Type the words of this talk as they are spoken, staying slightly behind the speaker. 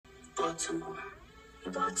Baltimore,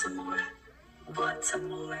 Baltimore,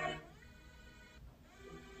 Baltimore,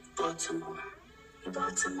 Baltimore,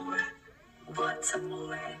 Baltimore,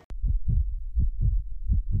 Baltimore.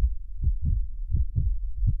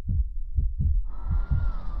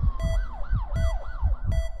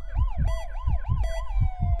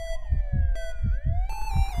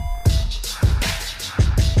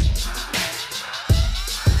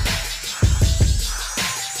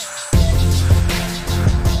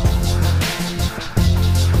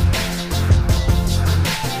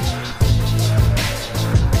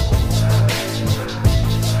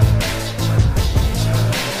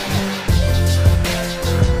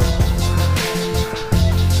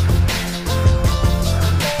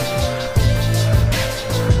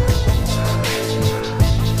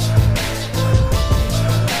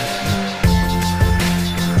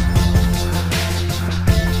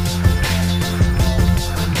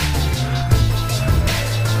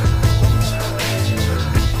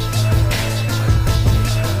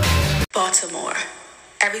 Baltimore.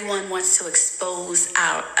 Everyone wants to expose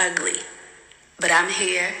our ugly, but I'm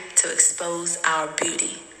here to expose our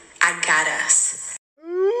beauty. I got us.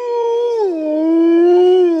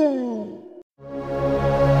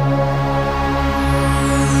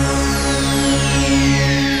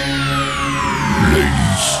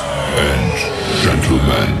 Ladies and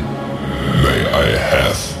gentlemen, may I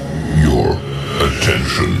have your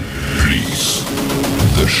attention, please?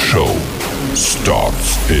 The show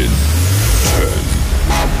starts in 10,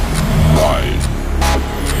 9,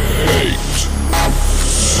 8,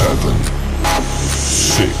 7,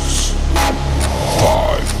 6,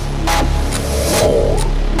 5, 4,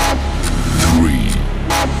 3,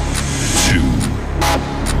 2,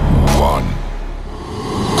 1,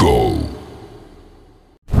 go.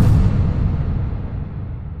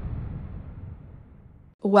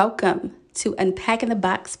 Welcome to Unpacking the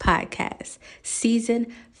Box Podcast, Season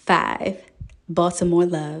 5, Baltimore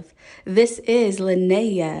Love. This is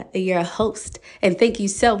Linnea, your host, and thank you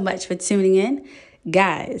so much for tuning in.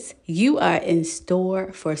 Guys, you are in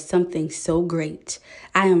store for something so great.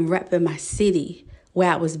 I am repping my city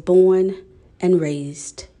where I was born and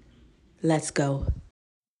raised. Let's go.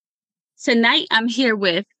 Tonight, I'm here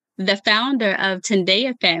with the founder of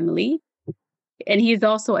Tendaya Family, and he's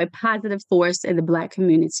also a positive force in the Black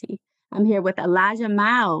community. I'm here with Elijah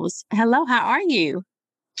Miles. Hello, how are you?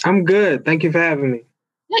 I'm good. Thank you for having me.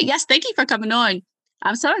 Yes, thank you for coming on.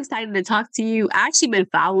 I'm so excited to talk to you. I actually been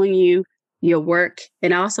following you, your work,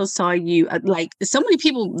 and I also saw you, so many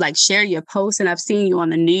people share your posts, and I've seen you on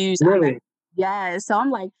the news. Really? So I'm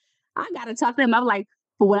like, I got to talk to him. I'm like,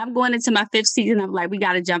 but when I'm going into my 5th season, I'm like, we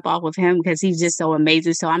got to jump off with him because he's just so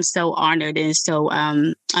amazing. So I'm so honored and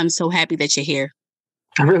I'm so happy that you're here.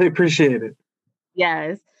 I really appreciate it.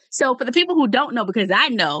 Yes. So for the people who don't know, because I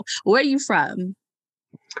know, where are you from?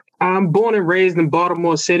 I'm born and raised in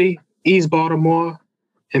Baltimore City, East Baltimore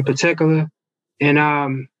in particular.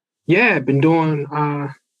 And been doing,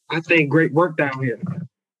 I think, great work down here.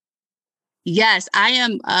 Yes, I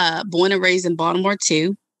am born and raised in Baltimore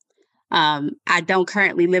too. I don't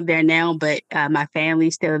currently live there now, but my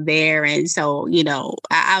family's still there. And so,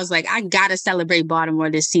 I was like, I got to celebrate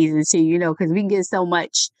Baltimore this season too, because we get so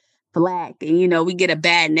much Black and, we get a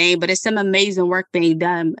bad name, but it's some amazing work being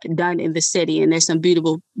done in the city. And there's some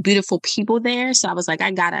beautiful, beautiful people there. So I was like,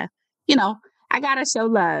 I gotta show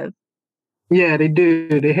love. Yeah, they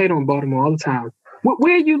do. They hate on Baltimore all the time.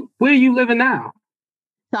 Where are you living now?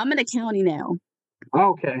 So I'm in the county now.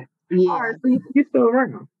 Okay. Yeah. All right, so you're still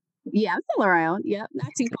around. Yeah, I'm still around. Yep,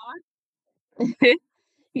 not too far.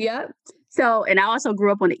 Yep. So, and I also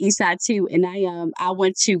grew up on the east side too, and I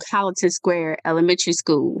went to Colleton Square Elementary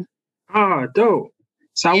School. Ah, dope.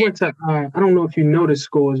 So I went to I don't know if you know this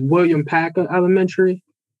school, is William Packer Elementary.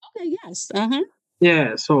 Okay, yes. Uh-huh.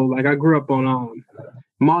 Yeah, so I grew up on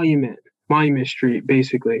Monument Street,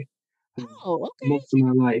 basically. Oh, okay. Most of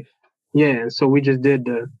my life. Yeah, so we just did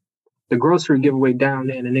the grocery giveaway down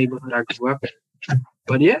there in the neighborhood I grew up in.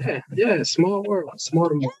 But yeah, small world, small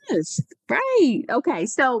to more. Yes, right. Okay,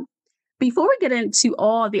 so before we get into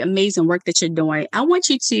all the amazing work that you're doing, I want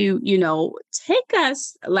you to, take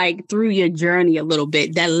us through your journey a little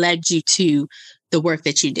bit that led you to the work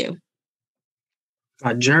that you do.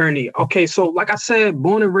 My journey. Okay, so like I said,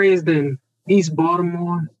 born and raised in East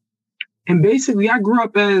Baltimore. And basically, I grew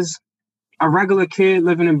up as a regular kid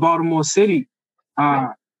living in Baltimore City.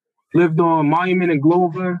 Lived on Monument and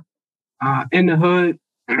Glover, in the hood.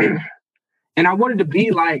 And I wanted to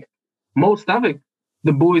be like most of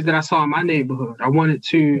the boys that I saw in my neighborhood. I wanted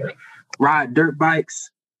to ride dirt bikes,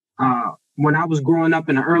 when I was growing up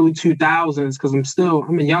in the early 2000s, because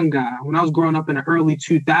I'm a young guy. When I was growing up in the early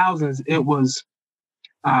 2000s, it was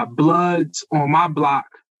Bloods on my block,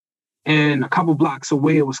 and a couple blocks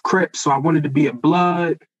away it was Crips. So I wanted to be a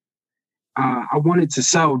Blood. I wanted to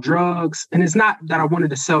sell drugs, and it's not that I wanted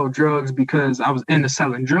to sell drugs because I was into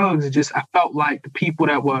selling drugs. It's just I felt like the people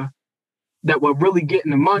that were really getting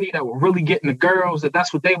the money, that were really getting the girls,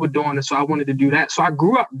 that's what they were doing, and so I wanted to do that. So I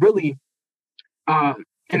grew up really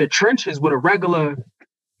in the trenches with a regular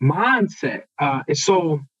mindset, and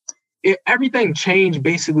so everything changed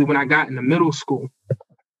basically when I got into middle school.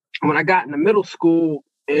 When I got into middle school,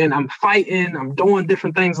 and I'm fighting, I'm doing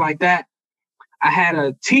different things like that. I had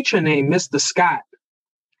a teacher named Mr. Scott.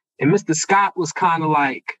 And Mr. Scott was kind of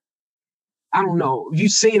like, I don't know, if you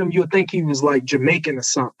seen him, you would think he was like Jamaican or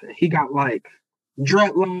something. He got like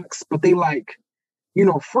dreadlocks, but they like,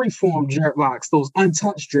 freeform dreadlocks, those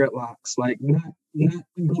untouched dreadlocks, like not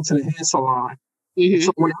go to the hair salon. Mm-hmm.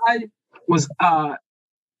 So when I was,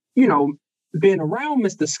 being around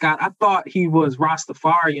Mr. Scott, I thought he was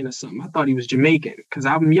Rastafarian or something. I thought he was Jamaican because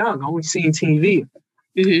I'm young. I only seen TV.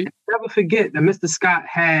 Mm-hmm. Never forget that Mr. Scott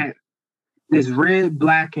had this red,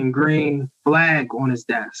 black, and green flag on his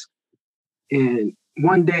desk. And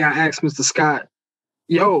one day I asked Mr. Scott,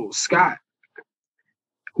 "Yo, Scott,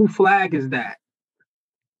 who flag is that?"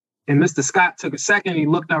 And Mr. Scott took a second. He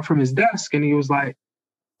looked up from his desk and he was like,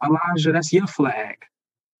 "Elijah, that's your flag."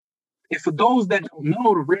 And for those that don't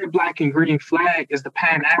know, the red, black, and green flag is the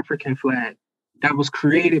Pan-African flag that was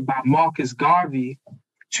created by Marcus Garvey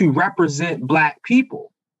to represent Black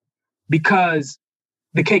people, because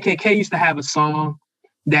the KKK used to have a song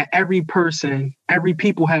that every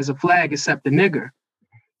people has a flag except the nigger.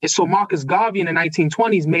 And so Marcus Garvey in the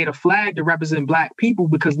 1920s made a flag to represent Black people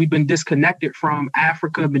because we've been disconnected from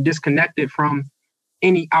Africa, been disconnected from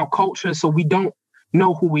our culture. So we don't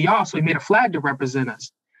know who we are. So he made a flag to represent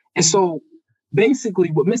us. And so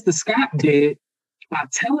basically what Mr. Scott did by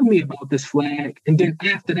telling me about this flag, and then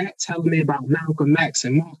after that, telling me about Malcolm X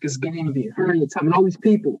and Marcus Garvey and Harriet Tubman, all these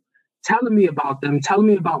people, telling me about them, telling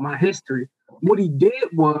me about my history. What he did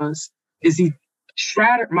is he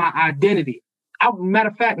shattered my identity. Matter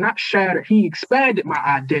of fact, not shattered, he expanded my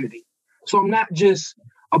identity. So I'm not just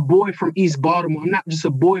a boy from East Baltimore. I'm not just a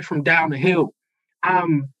boy from down the hill.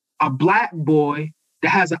 I'm a Black boy that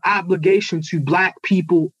has an obligation to Black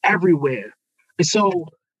people everywhere. And so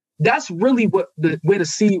that's really where the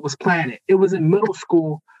seed was planted. It was in middle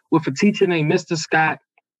school with a teacher named Mr. Scott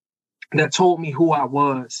that told me who I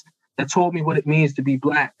was, that told me what it means to be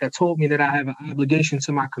Black, that told me that I have an obligation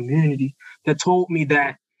to my community, that told me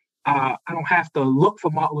that I don't have to look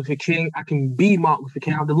for Martin Luther King. I can be Martin Luther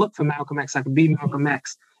King. I don't have to look for Malcolm X. I can be Malcolm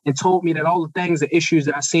X. And told me that all the things, the issues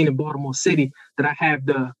that I've seen in Baltimore City, that I have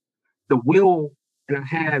the will and I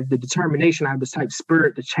have the determination, I have this type of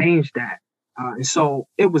spirit to change that. And so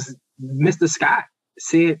it was Mr. Scott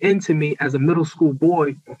seeing into me as a middle school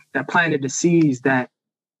boy that planted the seeds that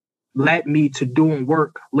led me to doing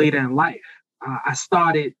work later in life. I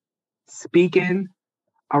started speaking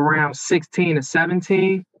around 16 or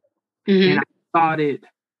 17, and I started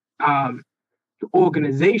the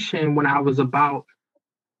organization when I was about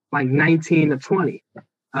like 19 or 20.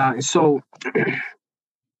 And so,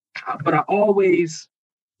 but I always,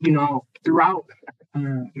 throughout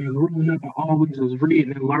growing up, I always was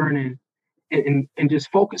reading and learning and just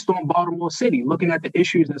focused on Baltimore City, looking at the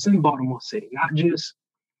issues that's in Baltimore City, not just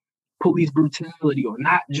police brutality or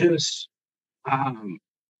not just,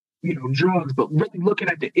 drugs, but really looking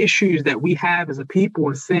at the issues that we have as a people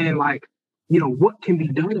and saying like, what can be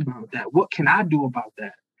done about that? What can I do about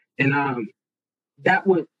that? And that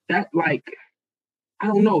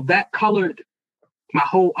colored my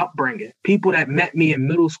whole upbringing. People that met me in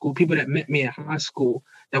middle school, people that met me in high school,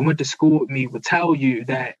 that went to school with me would tell you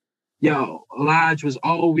that, Elijah was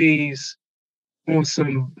always on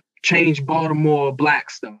some change Baltimore Black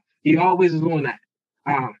stuff. He always was on that.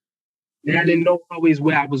 And I didn't know always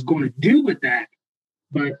where I was going to do with that.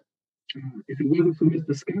 But if it wasn't for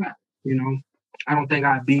Mr. Scott, I don't think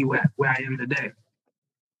I'd be where I am today.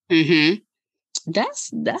 Mm-hmm.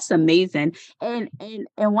 That's amazing. And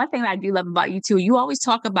one thing I do love about you too, you always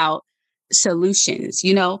talk about solutions,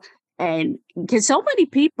 and because so many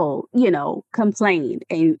people, complain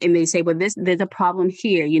and they say, well, there's a problem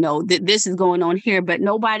here, this is going on here, but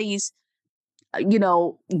nobody's,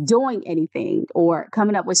 doing anything or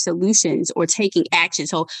coming up with solutions or taking action.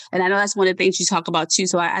 So, and I know that's one of the things you talk about too.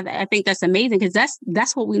 So I think that's amazing because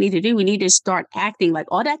that's what we need to do. We need to start acting. Like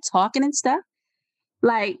all that talking and stuff.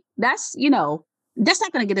 Like that's not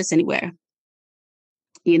going to get us anywhere.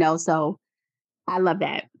 So I love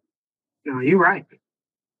that. No, you're right.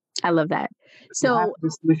 I love that. So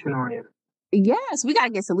Solution oriented. yes, we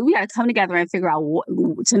got to come together and figure out what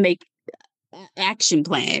to make action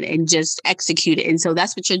plan and just execute it. And so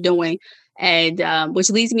that's what you're doing. And which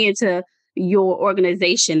leads me into your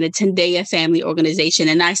organization, the Tendaya Family Organization.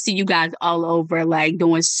 And I see you guys all over, like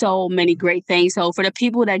doing so many great things. So for the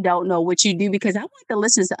people that don't know what you do, because I want the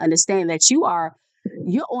listeners to understand that you're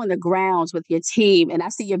on the grounds with your team. And I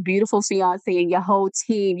see your beautiful fiance and your whole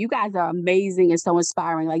team. You guys are amazing and so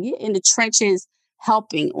inspiring. Like you're in the trenches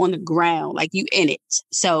helping on the ground, like you in it.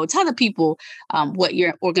 So tell the people what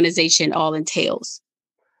your organization all entails.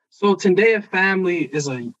 So Tendaya Family is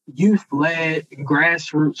a youth-led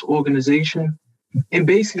grassroots organization. And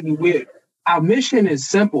basically our mission is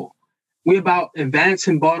simple. We're about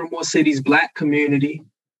advancing Baltimore City's Black community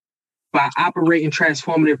by operating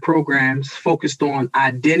transformative programs focused on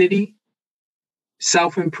identity,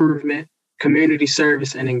 self-improvement, community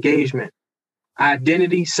service, and engagement.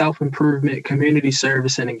 Identity, self-improvement, community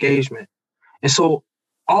service, and engagement. And so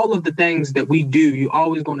all of the things that we do, you're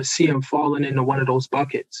always going to see them falling into one of those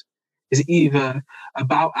buckets. It's either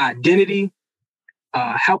about identity,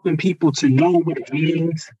 helping people to know what it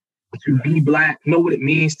means to be Black, know what it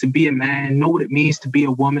means to be a man, know what it means to be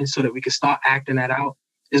a woman so that we can start acting that out.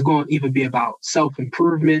 It's going to either be about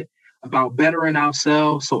self-improvement, about bettering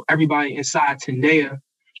ourselves. So everybody inside Tendaya,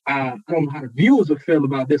 I don't know how the viewers would feel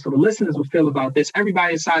about this or the listeners would feel about this.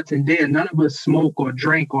 Everybody inside Tendaya, none of us smoke or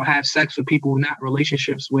drink or have sex with people we're not in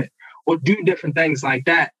relationships with or do different things like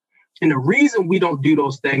that. And the reason we don't do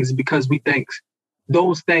those things is because we think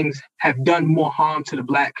those things have done more harm to the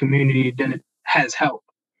Black community than it has helped.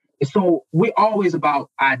 And so we're always about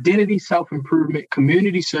identity, self-improvement,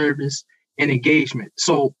 community service, and engagement.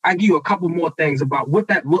 So I give you a couple more things about what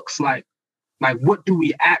that looks like. Like, what do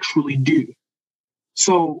we actually do?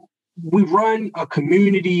 So we run a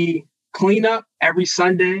community cleanup every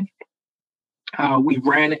Sunday. We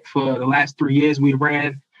ran it for the last 3 years. We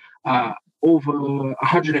ran over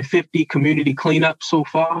 150 community cleanups so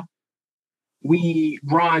far. We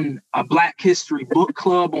run a Black History book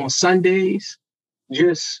club on Sundays,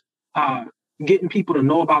 just getting people to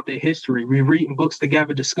know about their history. We're reading books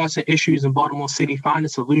together, discussing issues in Baltimore City, finding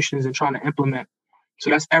solutions and trying to implement. So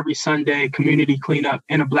that's every Sunday, community cleanup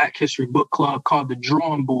in a Black History book club called the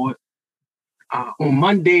Drawing Board. On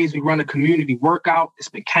Mondays, we run a community workout. It's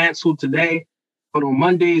been canceled today, but on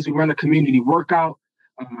Mondays, we run a community workout,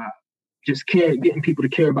 getting people to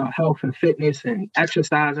care about health and fitness and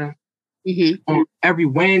exercising. Mm-hmm. On every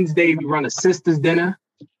Wednesday, we run a sisters dinner,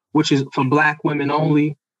 which is for Black women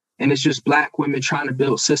only. And it's just Black women trying to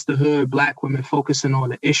build sisterhood, Black women focusing on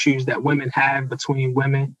the issues that women have between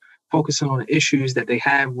women, focusing on the issues that they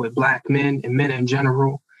have with Black men and men in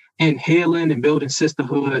general, and healing and building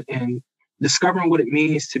sisterhood and discovering what it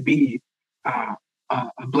means to be a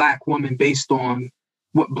Black woman based on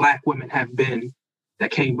what Black women have been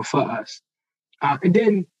that came before us. And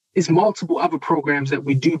then it's multiple other programs that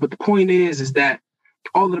we do. But the point is that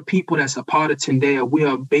all of the people that's a part of Tendaya, we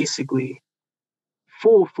are basically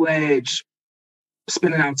full-fledged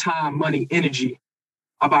spending our time, money, energy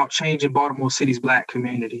about changing Baltimore City's Black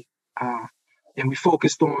community. And we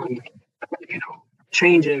focused on,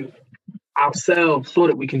 changing ourselves so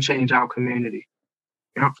that we can change our community.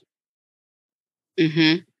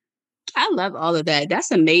 Mm-hmm. I love all of that. That's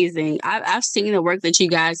amazing. I've seen the work that you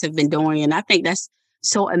guys have been doing, and I think that's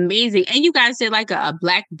so amazing. And you guys did like a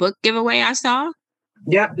Black book giveaway, I saw.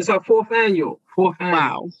 Yeah, it's our fourth annual.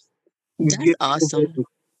 Wow. That's awesome.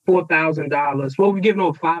 $4,000. Well, we're giving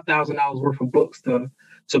over $5,000 worth of books to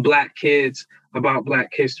Black kids about Black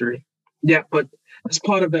history. Yeah, but it's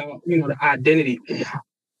part of the identity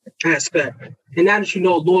aspect. And now that you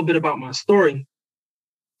know a little bit about my story,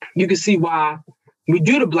 you can see why we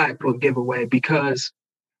do the Black book giveaway, because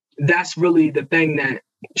that's really the thing that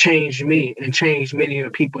changed me and changed many of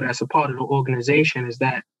the people that's a part of the organization, is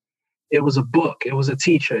that it was a book, it was a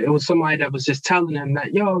teacher, it was somebody that was just telling them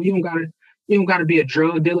that, you don't gotta be a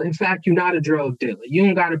drug dealer. In fact, you're not a drug dealer. You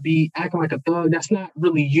don't gotta be acting like a thug. That's not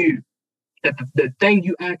really you. That the thing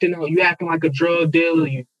you acting like a drug dealer,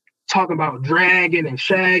 you talking about dragging and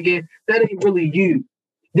shagging, that ain't really you.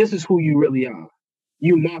 This is who you really are.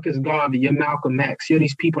 You Marcus Garvey, you're Malcolm X, you're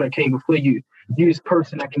these people that came before you. You're this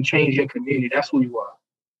person that can change your community. That's who you are.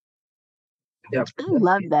 Yeah.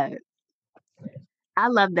 I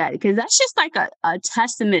love that because that's just like a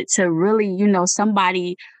testament to really,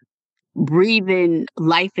 somebody breathing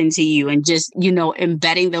life into you and just,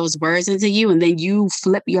 embedding those words into you, and then you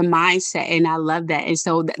flip your mindset. And I love that. And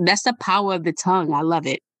so that's the power of the tongue. I love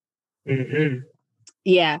it. Mm-hmm.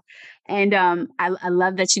 Yeah. And I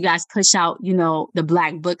love that you guys push out, the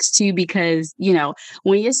Black books too, because,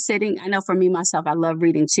 when you're sitting, I know for me, myself, I love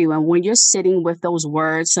reading too. And when you're sitting with those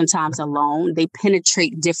words, sometimes alone, they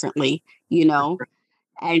penetrate differently,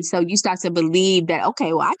 And so you start to believe that,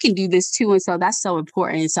 okay, well, I can do this too. And so that's so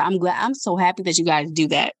important. So I'm so happy that you guys do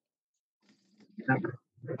that.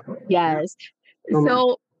 Yes.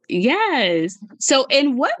 So, yes. So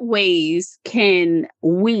in what ways can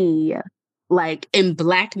we, like in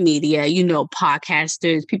Black media,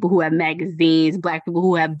 podcasters, people who have magazines, Black people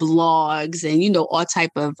who have blogs and, all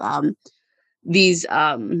type of these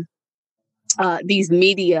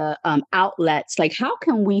media outlets, like how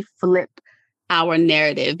can we flip our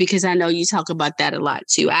narrative? Because I know you talk about that a lot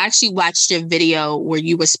too. I actually watched your video where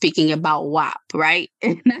you were speaking about WAP, right?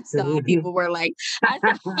 And I saw people were like,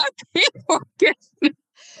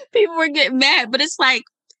 people were getting mad, but it's like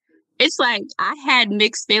I had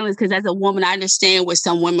mixed feelings because as a woman, I understand what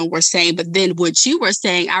some women were saying, but then what you were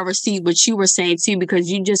saying, I received what you were saying too, because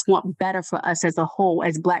you just want better for us as a whole,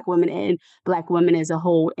 as Black women and Black women as a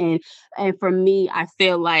whole. And for me, I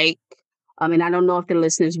feel like, and I don't know if the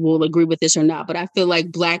listeners will agree with this or not, but I feel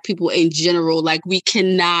like Black people in general, like we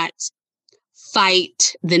cannot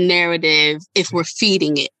fight the narrative if we're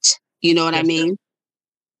feeding it. You know what I mean?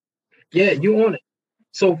 Yeah, you on it.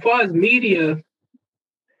 So far as media,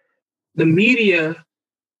 the media,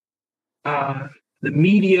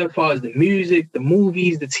 as far as the music, the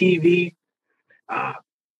movies, the TV,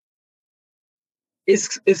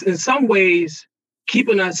 it's in some ways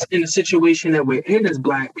keeping us in the situation that we're in as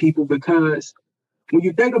Black people, because when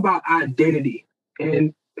you think about identity,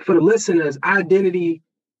 and for the listeners, identity,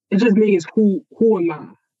 it just means who am I?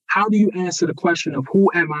 How do you answer the question of who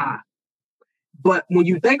am I? But when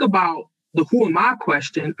you think about the who am I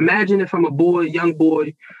question, imagine if I'm a young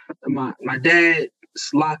boy, my dad's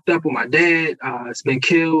locked up with my dad, has been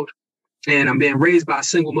killed, and I'm being raised by a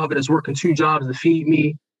single mother that's working 2 jobs to feed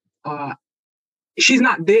me. She's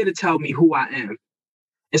not there to tell me who I am.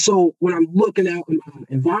 And so when I'm looking out in my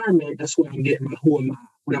environment, that's where I'm getting my who am I.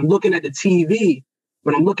 When I'm looking at the TV,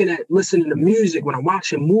 when I'm listening to music, when I'm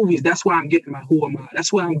watching movies, that's where I'm getting my who am I.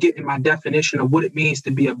 That's where I'm getting my definition of what it means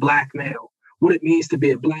to be a Black male, what it means to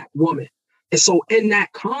be a Black woman. And so in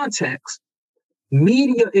that context,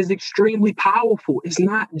 media is extremely powerful. It's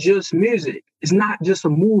not just music. It's not just a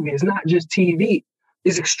movie. It's not just TV.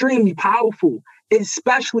 It's extremely powerful,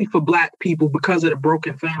 especially for Black people because of the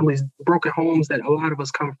broken families, broken homes that a lot of us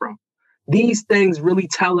come from. These things really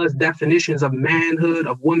tell us definitions of manhood,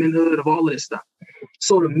 of womanhood, of all of this stuff.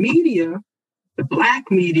 So the media, the Black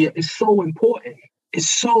media, is so important. It's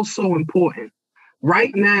so, so important.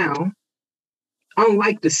 Right now,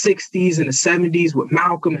 unlike the 60s and the 70s with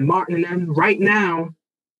Malcolm and Martin and them, right now,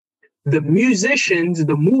 the musicians,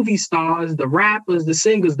 the movie stars, the rappers, the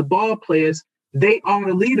singers, the ball players, they are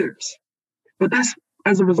the leaders. But that's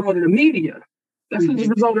as a result of the media. That's as a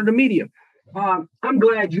result of the media. I'm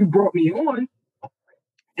glad you brought me on,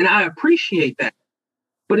 and I appreciate that.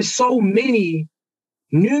 But it's so many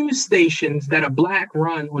news stations that are Black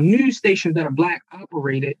run or news stations that are Black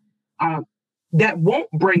operated that won't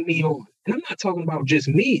bring me on. And I'm not talking about just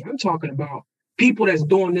me. I'm talking about people that's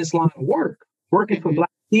doing this line of work, working for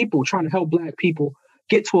Black people, trying to help Black people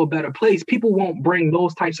get to a better place. People won't bring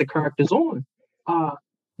those types of characters on.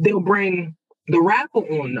 They'll bring the rapper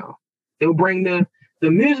on now. They'll bring the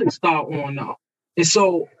music star on now. And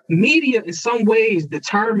so media in some ways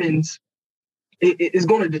is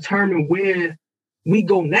going to determine where we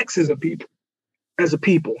go next as a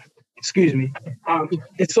people. Excuse me.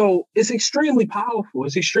 And so it's extremely powerful.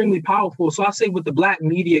 It's extremely powerful. So I say what the Black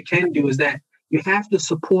media can do is that you have to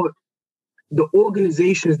support the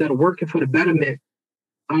organizations that are working for the betterment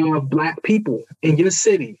of Black people in your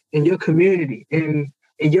city, in your community, in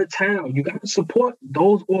your town. You got to support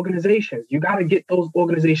those organizations. You got to get those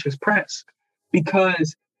organizations pressed,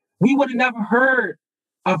 because we would have never heard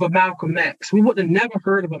of a Malcolm X. We would have never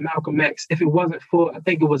heard of a Malcolm X if it wasn't for, I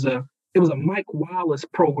think it was a Mike Wallace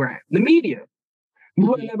program, the media. We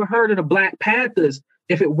would have never heard of the Black Panthers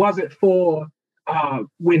if it wasn't for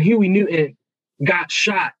when Huey Newton got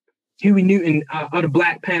shot. Huey Newton of the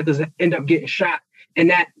Black Panthers ended up getting shot, and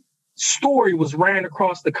that story was ran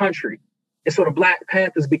across the country. And so the Black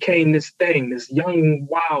Panthers became this thing, this young,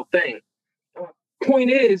 wild thing. Point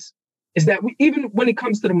is that even when it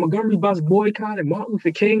comes to the Montgomery bus boycott and Martin Luther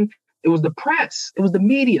King, it was the press, it was the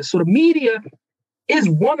media. So the media is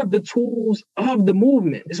one of the tools of the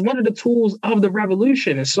movement. It's one of the tools of the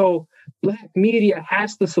revolution. And so Black media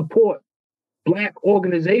has to support Black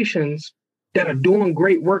organizations that are doing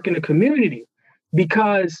great work in the community.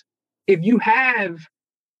 Because if you have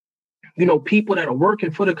people that are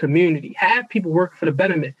working for the community, have people working for the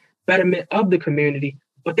betterment of the community,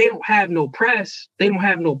 but they don't have no press, they don't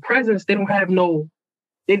have no presence, they don't have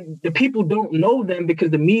the people don't know them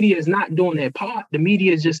because the media is not doing their part. The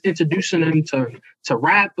media is just introducing them to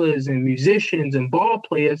rappers and musicians and ball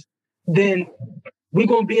players. Then we're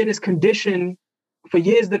going to be in this condition for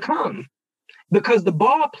years to come. Because the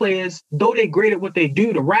ball players, though they're great at what they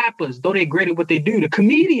do, the rappers, though they're great at what they do, the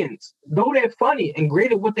comedians, though they're funny and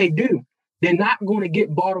great at what they do, they're not going to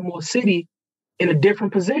get Baltimore City in a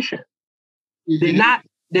different position. Mm-hmm.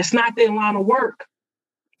 That's not their line of work.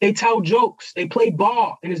 They tell jokes, they play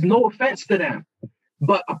ball, and there's no offense to them.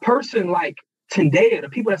 But a person like Tendea, the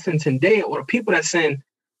people that's in Tendea, or the people that's in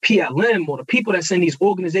PLM, or the people that's in these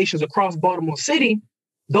organizations across Baltimore City,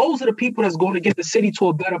 those are the people that's going to get the city to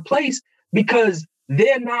a better place. Because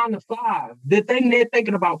they're 9 to 5. The thing they're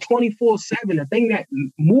thinking about 24/7, the thing that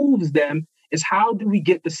moves them is how do we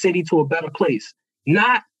get the city to a better place?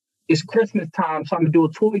 Not it's Christmas time, so I'm going to do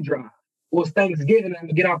a toy drive. Or it's Thanksgiving, I'm going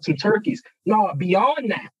to get out some turkeys. No,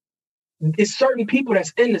 beyond that, it's certain people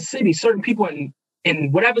that's in the city, certain people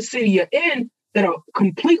in whatever city you're in that are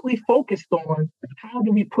completely focused on how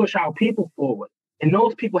do we push our people forward. And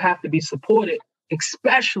those people have to be supported,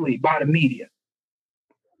 especially by the media.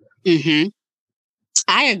 Mm-hmm.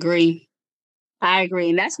 I agree.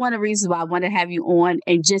 And that's one of the reasons why I want to have you on.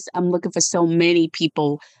 And I'm looking for so many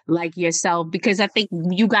people like yourself, because I think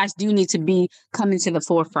you guys do need to be coming to the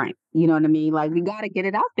forefront. You know what I mean? Like, we got to get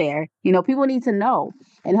it out there. People need to know.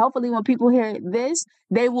 And hopefully when people hear this,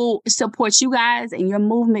 they will support you guys and your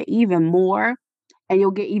movement even more. And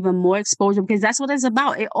you'll get even more exposure, because that's what it's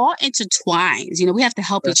about. It all intertwines. We have to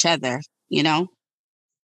help each other, Yes,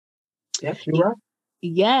 you're right.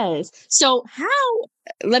 Yes. So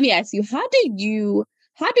let me ask you, how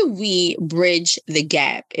do we bridge the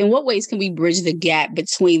gap? In what ways can we bridge the gap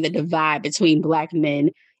between the divide between Black men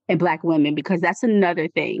and Black women? Because that's another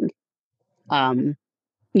thing, within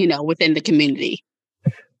the community.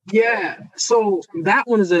 Yeah. So that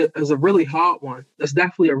one is a really hard one. That's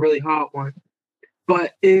definitely a really hard one.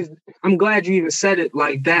 But I'm glad you even said it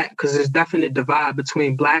like that, because there's definitely a divide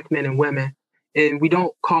between Black men and women, and we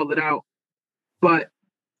don't call it out. But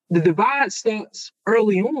the divide starts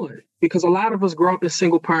early on, because a lot of us grow up in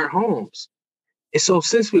single parent homes. And so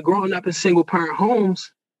since we're growing up in single parent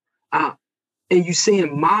homes, and you're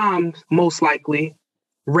seeing moms most likely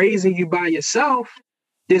raising you by yourself,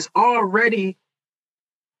 there's already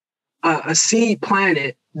a seed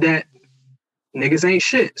planted that niggas ain't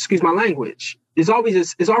shit. Excuse my language. There's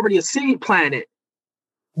already a seed planted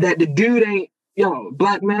that the dude ain't,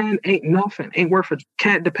 Black man ain't nothing, ain't worth it,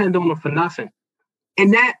 can't depend on him for nothing.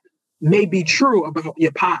 And that may be true about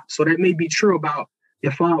your pops, so that may be true about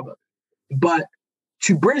your father. But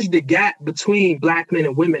to bridge the gap between Black men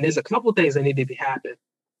and women, there's a couple things that need to happen.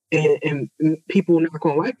 And people are not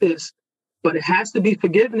going to like this, but it has to be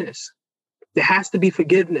forgiveness. There has to be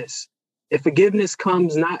forgiveness. And forgiveness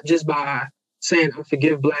comes not just by saying, I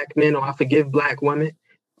forgive Black men or I forgive Black women.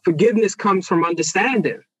 Forgiveness comes from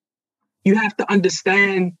understanding. You have to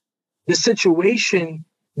understand the situation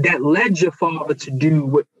that led your father to do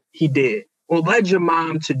what he did, or led your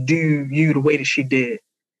mom to do you the way that she did.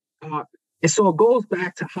 And so it goes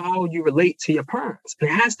back to how you relate to your parents. And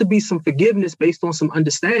it has to be some forgiveness based on some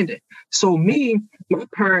understanding. So my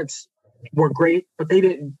parents were great, but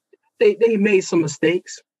they made some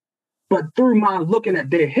mistakes. But through my looking at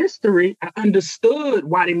their history, I understood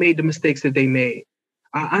why they made the mistakes that they made.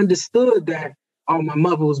 I understood that my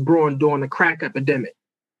mother was born during the crack epidemic.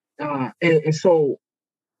 And so,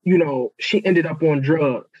 she ended up on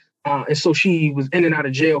drugs. And so she was in and out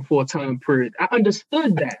of jail for a time period. I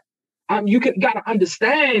understood that. You got to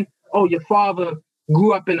understand, your father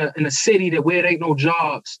grew up in a city where there ain't no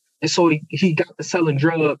jobs. And so he got to selling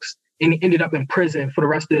drugs, and he ended up in prison for the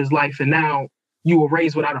rest of his life. And now you were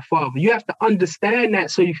raised without a father. You have to understand that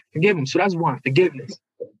so you can forgive him. So that's one, forgiveness.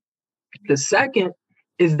 The second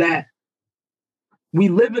is that we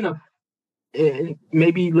live and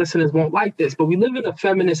maybe listeners won't like this, but we live in a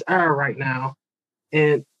feminist era right now.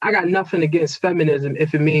 And I got nothing against feminism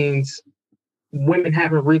if it means women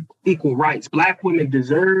having equal rights. Black women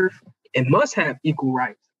deserve and must have equal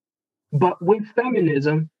rights. But with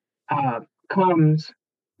feminism comes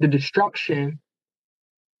the destruction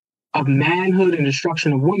of manhood and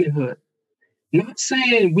destruction of womanhood. Not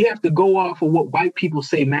saying we have to go off of what white people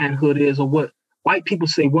say manhood is or what white people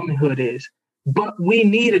say womanhood is, but we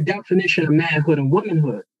need a definition of manhood and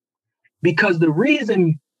womanhood. Because the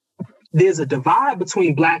reason there's a divide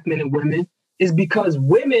between Black men and women is because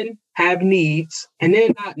women have needs, and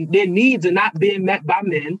their needs are not being met by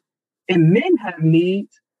men, and men have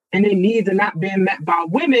needs, and their needs are not being met by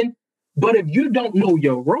women. But if you don't know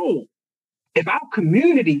your role, if our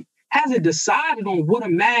community hasn't decided on what a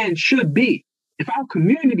man should be, if our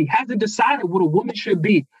community hasn't decided what a woman should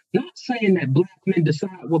be, not saying that Black men decide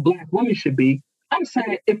what Black women should be, I'm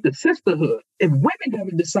saying if the sisterhood, if women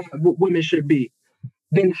haven't decided what women should be,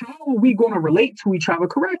 then how are we going to relate to each other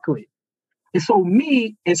correctly? And so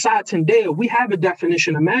me, inside Tendea, we have a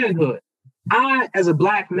definition of manhood. I, as a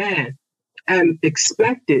Black man, am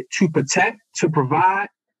expected to protect, to provide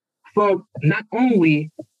for not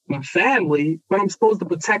only my family, but I'm supposed to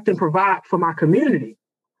protect and provide for my community.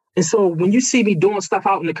 And so when you see me doing stuff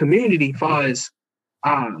out in the community, as far as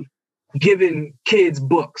giving kids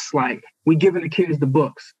books, like we giving the kids the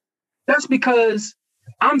books, that's because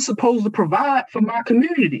I'm supposed to provide for my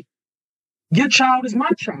community. Your child is my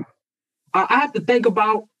child. I have to think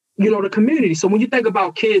about, the community. So when you think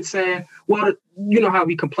about kids saying, well, you know how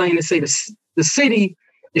we complain and say the city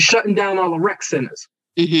is shutting down all the rec centers.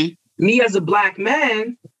 Mm-hmm. Me as a Black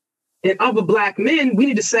man and other Black men, we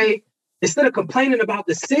need to say, instead of complaining about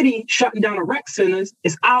the city shutting down the rec centers,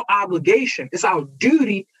 it's our obligation, it's our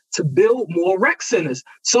duty to build more rec centers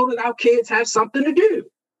so that our kids have something to do.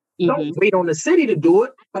 Mm-hmm. Don't wait on the city to do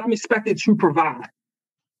it, but I'm expected to provide.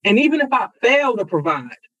 And even if I fail to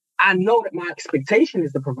provide, I know that my expectation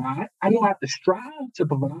is to provide. I know I have to strive to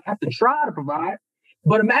provide. I have to try to provide.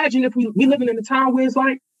 But imagine if we living in a time where it's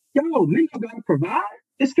like, yo, men don't gotta provide.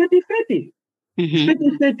 It's 50-50.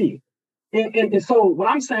 Mm-hmm. 50-50. And so what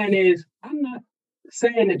I'm saying is, I'm not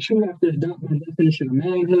saying that you have to adopt my definition of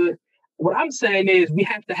manhood. What I'm saying is we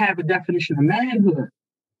have to have a definition of manhood.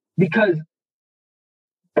 Because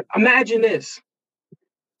imagine this.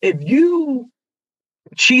 If you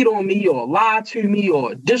cheat on me or lie to me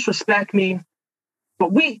or disrespect me,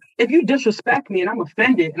 if you disrespect me and I'm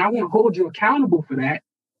offended and I want to hold you accountable for that,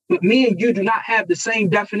 but me and you do not have the same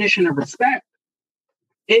definition of respect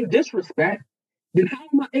and disrespect, then how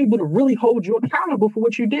am I able to really hold you accountable for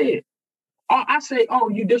what you did? Or I say, oh,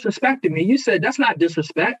 you disrespected me. You said, that's not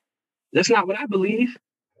disrespect. That's not what I believe.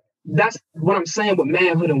 That's what I'm saying with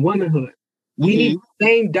manhood and womanhood. We need the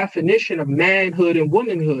same definition of manhood and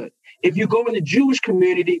womanhood. If you go in the Jewish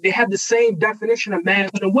community, they have the same definition of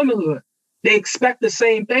manhood and womanhood. They expect the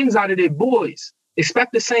same things out of their boys,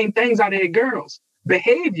 expect the same things out of their girls.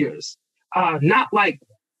 Behaviors, not like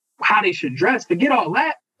how they should dress, forget all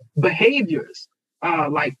that. Behaviors,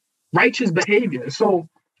 like righteous behavior. So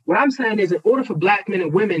what I'm saying is, in order for Black men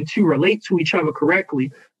and women to relate to each other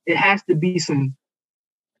correctly, it has to be some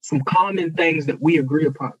common things that we agree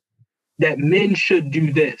upon. That men should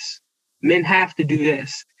do this. Men have to do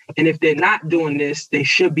this. And if they're not doing this, they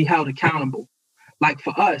should be held accountable. Like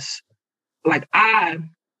for us, like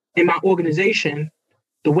in my organization,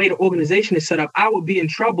 the way the organization is set up, I would be in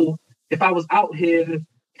trouble if I was out here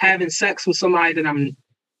having sex with somebody that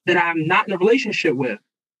I'm not in a relationship with.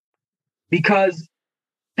 Because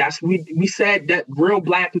we said that real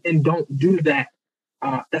Black men don't do that.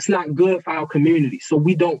 That's not good for our community. So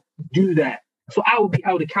we don't do that. So I will be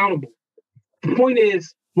held accountable. The point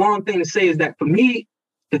is, long thing to say is that for me,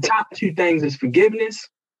 the top two things is forgiveness,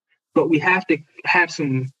 but we have to have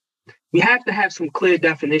some clear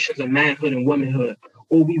definitions of manhood and womanhood,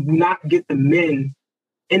 or we will not get the men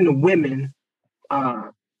and the women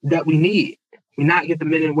that we need. We not get the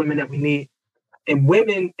men and women that we need. And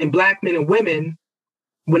women and Black men and women,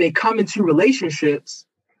 when they come into relationships,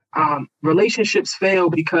 relationships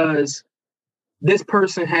fail because this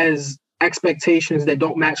person has expectations that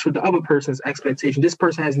don't match with the other person's expectations. This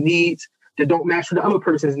person has needs that don't match with the other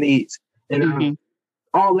person's needs. And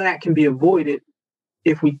all that can be avoided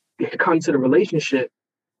if we come to the relationship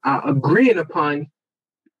agreeing upon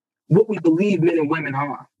what we believe men and women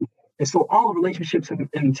are. And so all relationships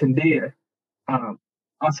in Tendea are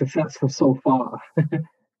successful so far.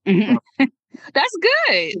 That's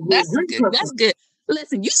good. That's good. That's good.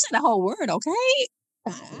 Listen, you said the whole word, okay?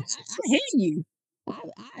 I hear you.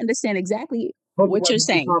 I understand exactly what you're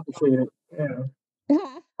saying. Yeah.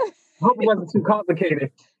 Hope it wasn't too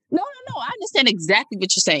complicated. No. I understand exactly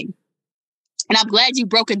what you're saying. And I'm glad you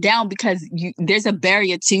broke it down, because there's a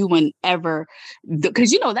barrier too whenever,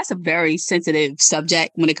 because that's a very sensitive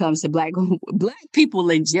subject when it comes to Black people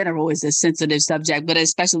in general is a sensitive subject, but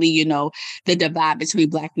especially, the divide between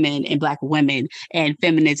Black men and Black women and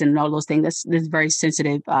feminism and all those things. That's very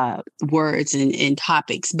sensitive words and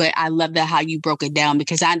topics. But I love that how you broke it down,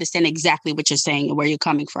 because I understand exactly what you're saying and where you're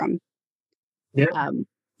coming from. Yeah.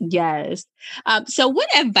 Yes. So what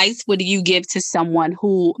advice would you give to someone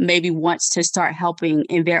who maybe wants to start helping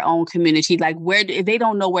in their own community? Like, if they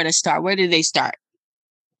don't know where to start, where do they start?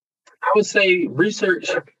 I would say research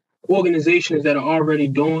organizations that are already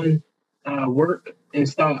doing work and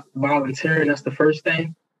start volunteering. That's the first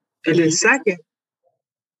thing. And then second,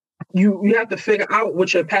 you have to figure out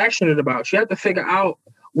what you're passionate about. You have to figure out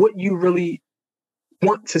what you really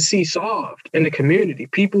want to see solved in the community.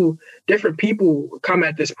 Different people come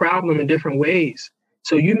at this problem in different ways.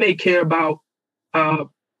 So you may care about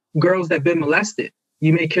girls that have been molested.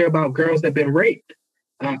 You may care about girls that have been raped.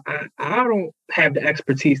 I don't have the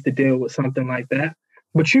expertise to deal with something like that,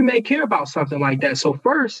 but you may care about something like that. So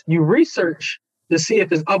first, you research to see if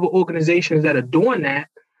there's other organizations that are doing that.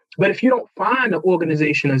 But if you don't find an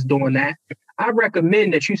organization that's doing that, I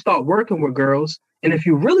recommend that you start working with girls. And if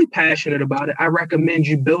you're really passionate about it, I recommend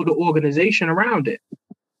you build an organization around it.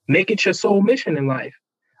 Make it your sole mission in life.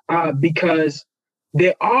 Because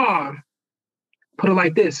there are, put it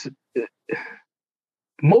like this,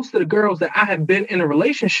 most of the girls that I have been in a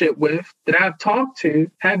relationship with, that I've talked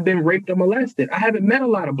to, have been raped or molested. I haven't met a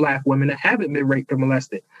lot of Black women that haven't been raped or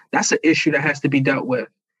molested. That's an issue that has to be dealt with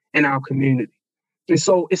in our community. And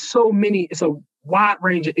so it's a wide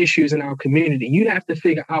range of issues in our community. You have to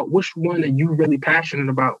figure out which one are you really passionate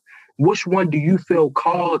about. Which one do you feel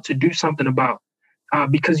called to do something about?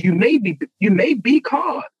 Because you may be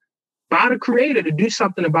called by the Creator to do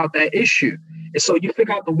something about that issue. And so you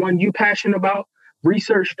figure out the one you're passionate about,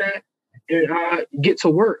 research that, and get to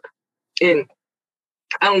work. And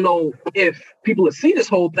I don't know if people will see this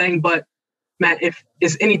whole thing, but man, if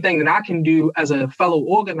it's anything that I can do as a fellow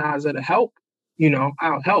organizer to help,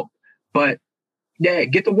 I'll help. But yeah,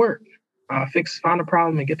 get to work. Find a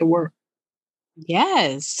problem and get to work.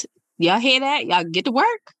 Yes. Y'all hear that? Y'all get to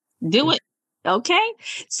work. Do it. Okay.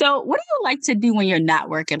 So what do you like to do when you're not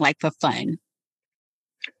working, like for fun?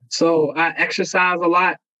 So I exercise a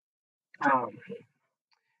lot.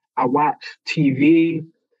 I watch TV.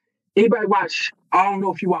 Anybody watch, I don't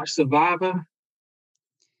know if you watch Survivor.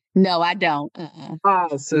 No, I don't.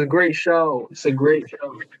 It's a great show.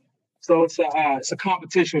 So it's a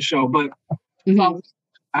competition show, but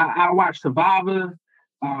I watch Survivor.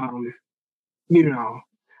 I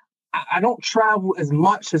don't travel as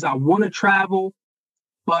much as I want to travel,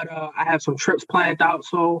 but I have some trips planned out.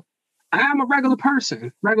 So I am a regular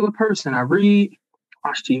person. I read,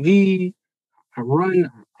 watch TV, I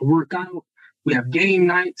run, I work out. We have game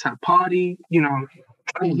nights, I party. I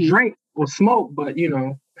don't drink or smoke, but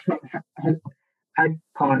I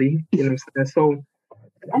party. So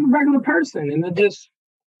I'm a regular person, and I just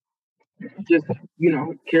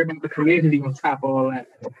care about the community on top of all that.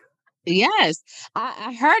 Yes,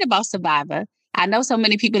 I heard about Survivor. I know so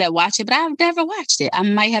many people that watch it, but I've never watched it. I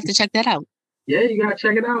might have to check that out. Yeah, you gotta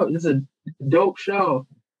check it out. It's a dope show.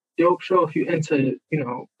 If you're into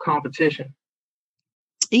competition.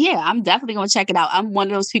 Yeah, I'm definitely gonna check it out. I'm one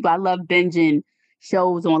of those people, I love binging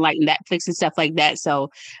shows on like Netflix and stuff like that.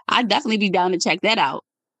 So I'd definitely be down to check that out.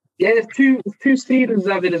 Yeah, it's two seasons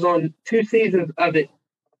of it. Two seasons of it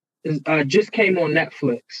is just came on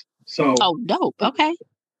Netflix. So dope. Okay.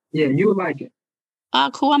 Yeah, you would like it.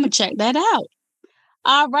 Cool. I'm gonna check that out.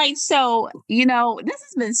 All right. So, this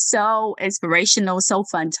has been so inspirational, so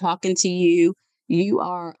fun talking to you. You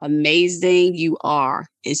are amazing. You are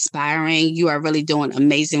inspiring. You are really doing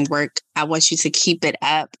amazing work. I want you to keep it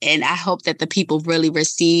up. And I hope that the people really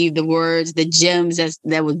receive the words, the gems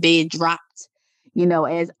that was being dropped,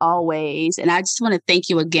 as always. And I just want to thank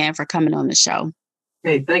you again for coming on the show.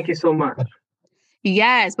 Hey, thank you so much.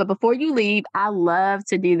 Yes, but before you leave, I love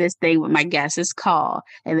to do this thing with my guests. It's called,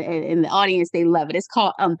 and the audience, they love it. It's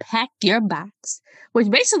called Unpack Your Box, which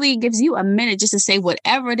basically gives you a minute just to say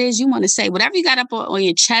whatever it is you want to say, whatever you got up on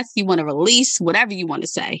your chest, you want to release, whatever you want to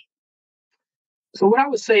say. So what I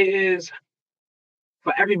would say is,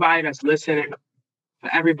 for everybody that's listening,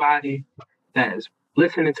 for everybody that is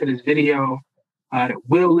listening to this video, that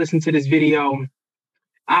will listen to this video,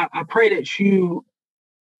 I pray that you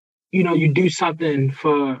do something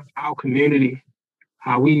for our community.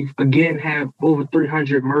 We again have over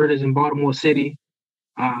 300 murders in Baltimore City.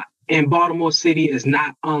 And Baltimore City is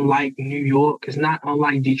not unlike New York. It's not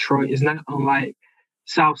unlike Detroit. It's not unlike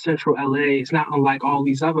South Central LA. It's not unlike all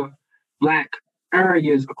these other Black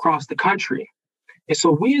areas across the country. And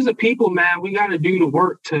so we as a people, man, we got to do the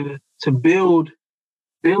work to build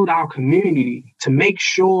our community, to make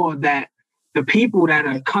sure that the people that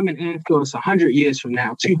are coming after us 100 years from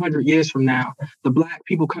now, 200 years from now, the Black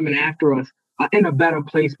people coming after us are in a better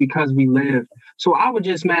place because we live. So I would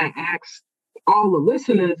just, man, ask all the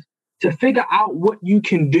listeners to figure out what you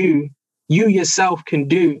can do, you yourself can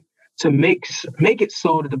do, to make it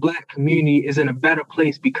so that the Black community is in a better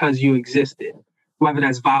place because you existed. Whether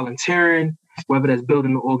that's volunteering, whether that's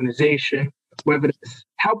building an organization, whether it's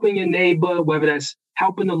helping your neighbor, whether that's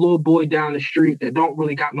helping the little boy down the street that don't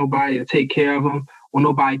really got nobody to take care of him or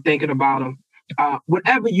nobody thinking about him.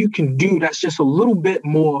 Whatever you can do, that's just a little bit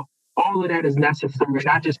more. All of that is necessary. And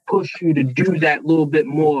I just push you to do that little bit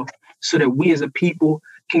more so that we as a people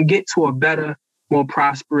can get to a better, more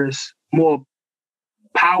prosperous, more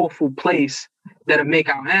powerful place that'll make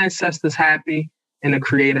our ancestors happy and the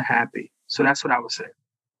Creator happy. So that's what I would say.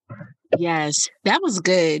 Yes, that was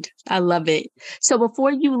good. I love it. So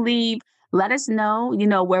before you leave, let us know,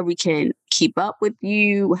 where we can keep up with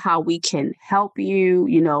you, how we can help you,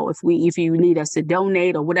 if you need us to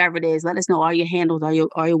donate or whatever it is, let us know all your handles, all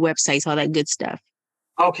your websites, all that good stuff.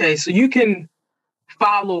 Okay, so you can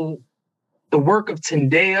follow the work of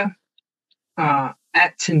Tendea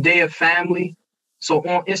at Tendea Family. So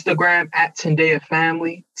on Instagram at Tendea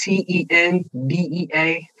Family,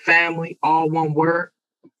 TENDEA Family, all one word.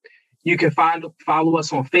 You can follow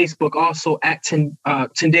us on Facebook also at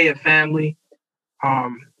Tendea Family.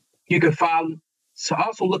 You can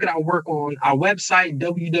also look at our work on our website,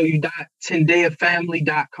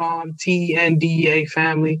 www.tendeafamily.com, TENDEA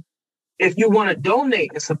Family. If you want to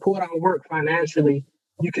donate and support our work financially,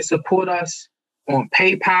 you can support us on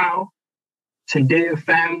PayPal,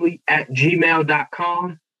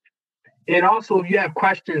 tendeafamily@gmail.com. And also, if you have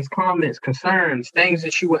questions, comments, concerns, things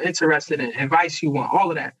that you were interested in, advice you want, all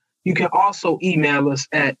of that, you can also email us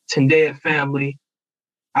at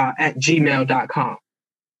tendeafamily@gmail.com.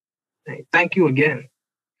 Thank you again.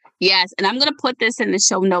 Yes, and I'm going to put this in the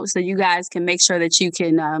show notes so you guys can make sure that you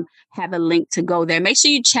can have a link to go there. Make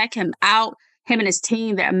sure you check him out. Him and his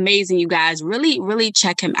team, they're amazing, you guys. Really, really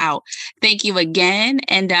check him out. Thank you again.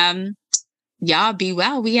 And y'all be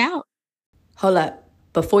well. We out. Hold up.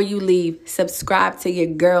 Before you leave, subscribe to your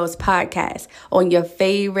girls' podcast on your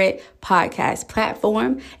favorite podcast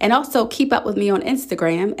platform. And also keep up with me on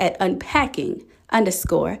Instagram at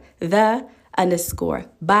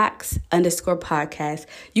unpacking_the_box_podcast.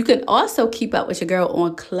 You can also keep up with your girl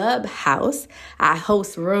on Clubhouse. I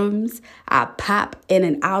host rooms. I pop in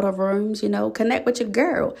and out of rooms, connect with your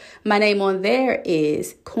girl. My name on there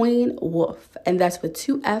is Queen Wolf, and that's with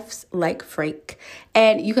 2 F's like Frank.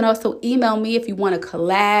 And you can also email me if you want to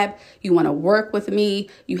collab, you want to work with me,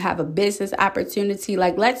 you have a business opportunity.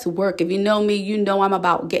 Like, let's work. If you know me, you know I'm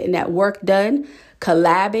about getting that work done,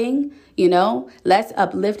 collabing. Let's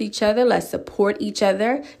uplift each other. Let's support each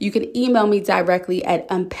other. You can email me directly at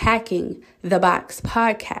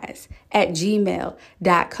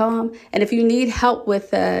unpackingtheboxpodcast@gmail.com. And if you need help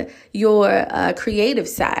with your creative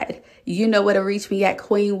side, you know where to reach me at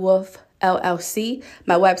Queen Wolf LLC.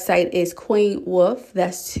 My website is Queen Wolf.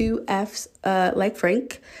 That's 2 F's like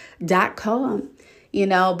Frank.com.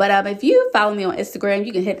 But if you follow me on Instagram,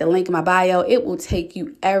 you can hit the link in my bio. It will take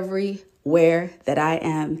you everywhere that I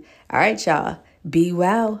am. All right, y'all. Be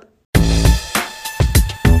well.